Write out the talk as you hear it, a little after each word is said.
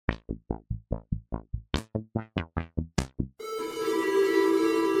Welcome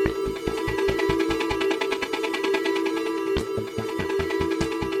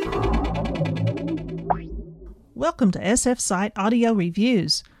to SF Site Audio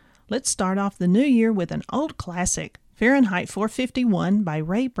Reviews. Let's start off the new year with an old classic, Fahrenheit 451 by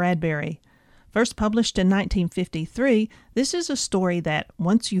Ray Bradbury. First published in 1953, this is a story that,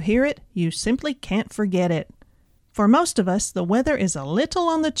 once you hear it, you simply can't forget it. For most of us, the weather is a little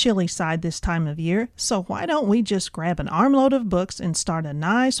on the chilly side this time of year, so why don't we just grab an armload of books and start a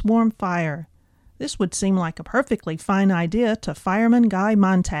nice warm fire? This would seem like a perfectly fine idea to Fireman Guy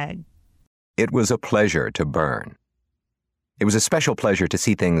Montag. It was a pleasure to burn. It was a special pleasure to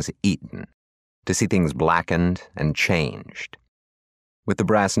see things eaten, to see things blackened and changed. With the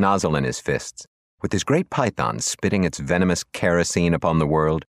brass nozzle in his fists, with his great python spitting its venomous kerosene upon the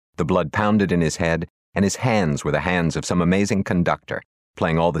world, the blood pounded in his head, and his hands were the hands of some amazing conductor,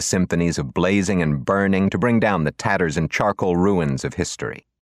 playing all the symphonies of blazing and burning to bring down the tatters and charcoal ruins of history.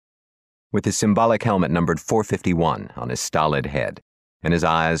 With his symbolic helmet numbered 451 on his stolid head, and his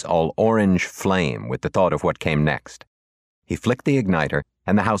eyes all orange flame with the thought of what came next, he flicked the igniter,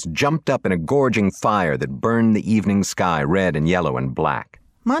 and the house jumped up in a gorging fire that burned the evening sky red and yellow and black.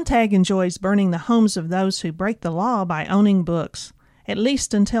 Montag enjoys burning the homes of those who break the law by owning books, at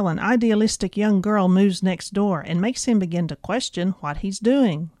least until an idealistic young girl moves next door and makes him begin to question what he's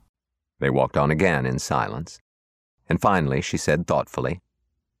doing. They walked on again in silence, and finally she said thoughtfully,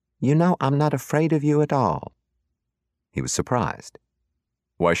 "You know, I'm not afraid of you at all." He was surprised.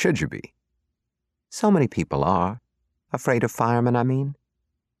 "Why should you be?" "So many people are. Afraid of firemen, I mean.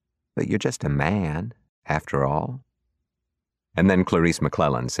 But you're just a man, after all." And then Clarice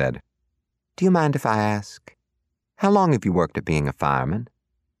McClellan said, "Do you mind if I ask, how long have you worked at being a fireman?"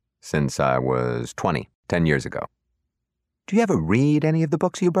 "Since I was 20, 10 years ago." "Do you ever read any of the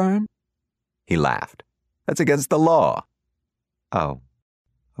books you burn?" He laughed. "That's against the law." "Oh,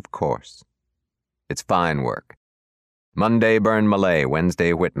 of course." "It's fine work. Monday burn Malay,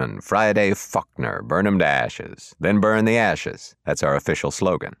 Wednesday Whitman, Friday Faulkner, burn 'em to ashes, then burn the ashes. That's our official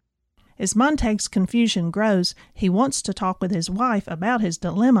slogan." As Montag's confusion grows, he wants to talk with his wife about his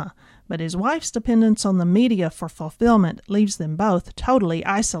dilemma, but his wife's dependence on the media for fulfillment leaves them both totally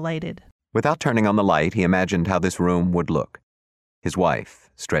isolated. Without turning on the light, he imagined how this room would look. His wife,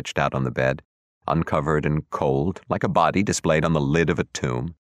 stretched out on the bed, uncovered and cold, like a body displayed on the lid of a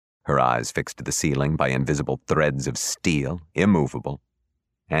tomb, her eyes fixed to the ceiling by invisible threads of steel, immovable,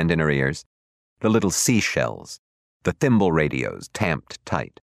 and in her ears, the little seashells, the thimble radios tamped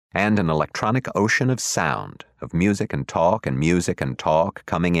tight, and an electronic ocean of sound, of music and talk and music and talk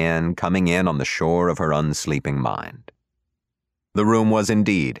coming in on the shore of her unsleeping mind. The room was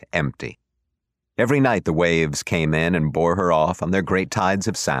indeed empty. Every night the waves came in and bore her off on their great tides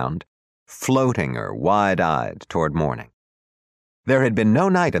of sound, floating her wide-eyed toward morning. There had been no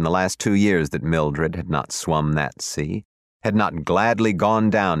night in the last 2 years that Mildred had not swum that sea, had not gladly gone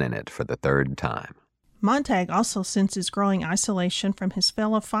down in it for the third time. Montag also senses growing isolation from his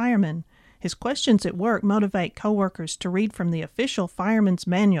fellow firemen. His questions at work motivate coworkers to read from the official fireman's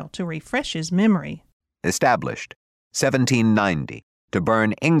manual to refresh his memory. Established, 1790, to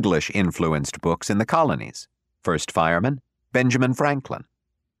burn English-influenced books in the colonies. First fireman, Benjamin Franklin.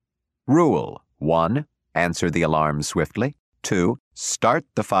 Rule 1. Answer the alarm swiftly. 2. Start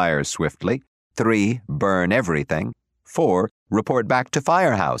the fire swiftly. 3. Burn everything. 4. Report back to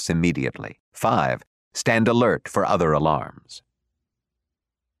firehouse immediately. 5. Stand alert for other alarms.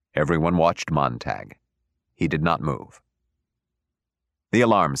 Everyone watched Montag. He did not move. The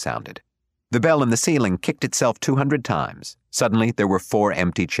alarm sounded. The bell in the ceiling kicked itself 200 times. Suddenly there were 4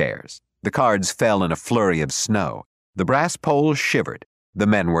 empty chairs. The cards fell in a flurry of snow. The brass poles shivered. The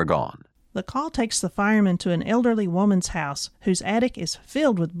men were gone. The call takes the firemen to an elderly woman's house whose attic is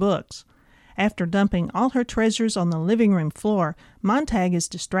filled with books. After dumping all her treasures on the living room floor, Montag is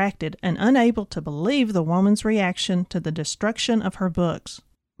distracted and unable to believe the woman's reaction to the destruction of her books.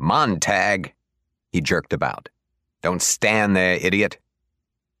 "Montag!" He jerked about. "Don't stand there, idiot."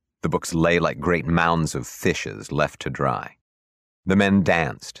 The books lay like great mounds of fishes left to dry. The men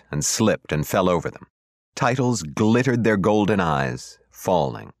danced and slipped and fell over them. Titles glittered their golden eyes,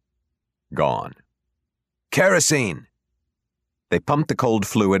 falling. Gone. "Kerosene!" They pumped the cold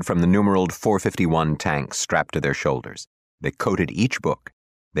fluid from the numeraled 451 tank strapped to their shoulders. They coated each book.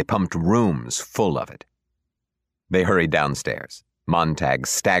 They pumped rooms full of it. They hurried downstairs, Montag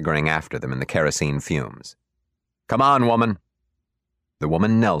staggering after them in the kerosene fumes. "Come on, woman." The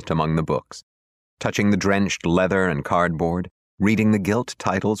woman knelt among the books, touching the drenched leather and cardboard, reading the gilt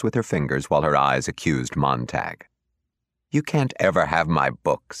titles with her fingers while her eyes accused Montag. "You can't ever have my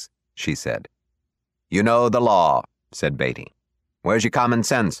books," she said. You know the law, said Beatty. Where's your common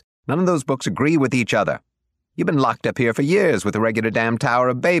sense? None of those books agree with each other. You've been locked up here for years with the regular damn Tower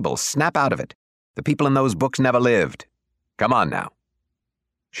of Babel. Snap out of it. The people in those books never lived. Come on now.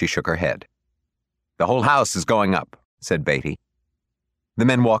 She shook her head. The whole house is going up, said Beatty. The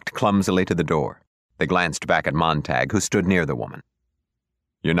men walked clumsily to the door. They glanced back at Montag, who stood near the woman.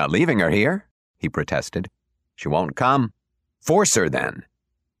 You're not leaving her here, he protested. She won't come. Force her, then.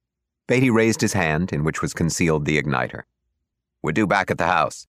 Beatty raised his hand, in which was concealed the igniter. We're due back at the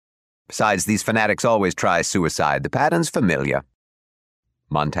house. Besides, these fanatics always try suicide. The pattern's familiar.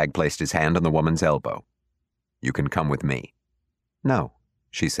 Montag placed his hand on the woman's elbow. You can come with me. No,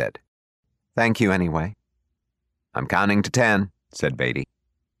 she said. Thank you anyway. I'm counting to 10, said Beatty.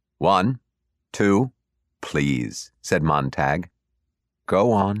 1, 2, please, said Montag.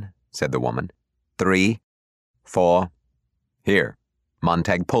 Go on, said the woman. 3, 4, here.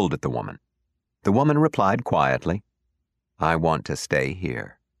 Montag pulled at the woman. The woman replied quietly, I want to stay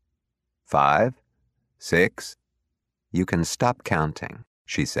here. 5, 6, you can stop counting,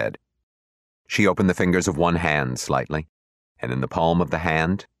 she said. She opened the fingers of one hand slightly, and in the palm of the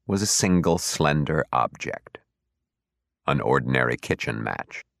hand was a single slender object. An ordinary kitchen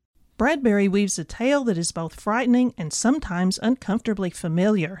match. Bradbury weaves a tale that is both frightening and sometimes uncomfortably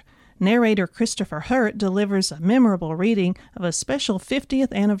familiar. Narrator Christopher Hurt delivers a memorable reading of a special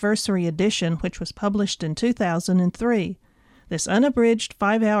 50th anniversary edition which was published in 2003. This unabridged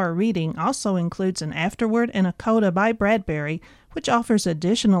 5-hour reading also includes an afterword and a coda by Bradbury, which offers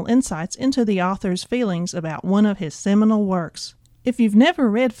additional insights into the author's feelings about one of his seminal works. If you've never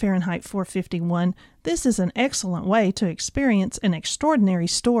read Fahrenheit 451, this is an excellent way to experience an extraordinary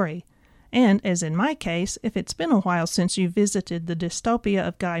story. And, as in my case, if it's been a while since you visited the dystopia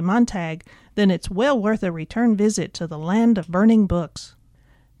of Guy Montag, then it's well worth a return visit to the land of burning books.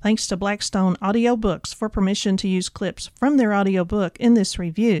 Thanks to Blackstone Audiobooks for permission to use clips from their audiobook in this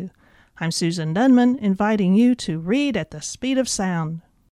review. I'm Susan Dunman, inviting you to read at the speed of sound.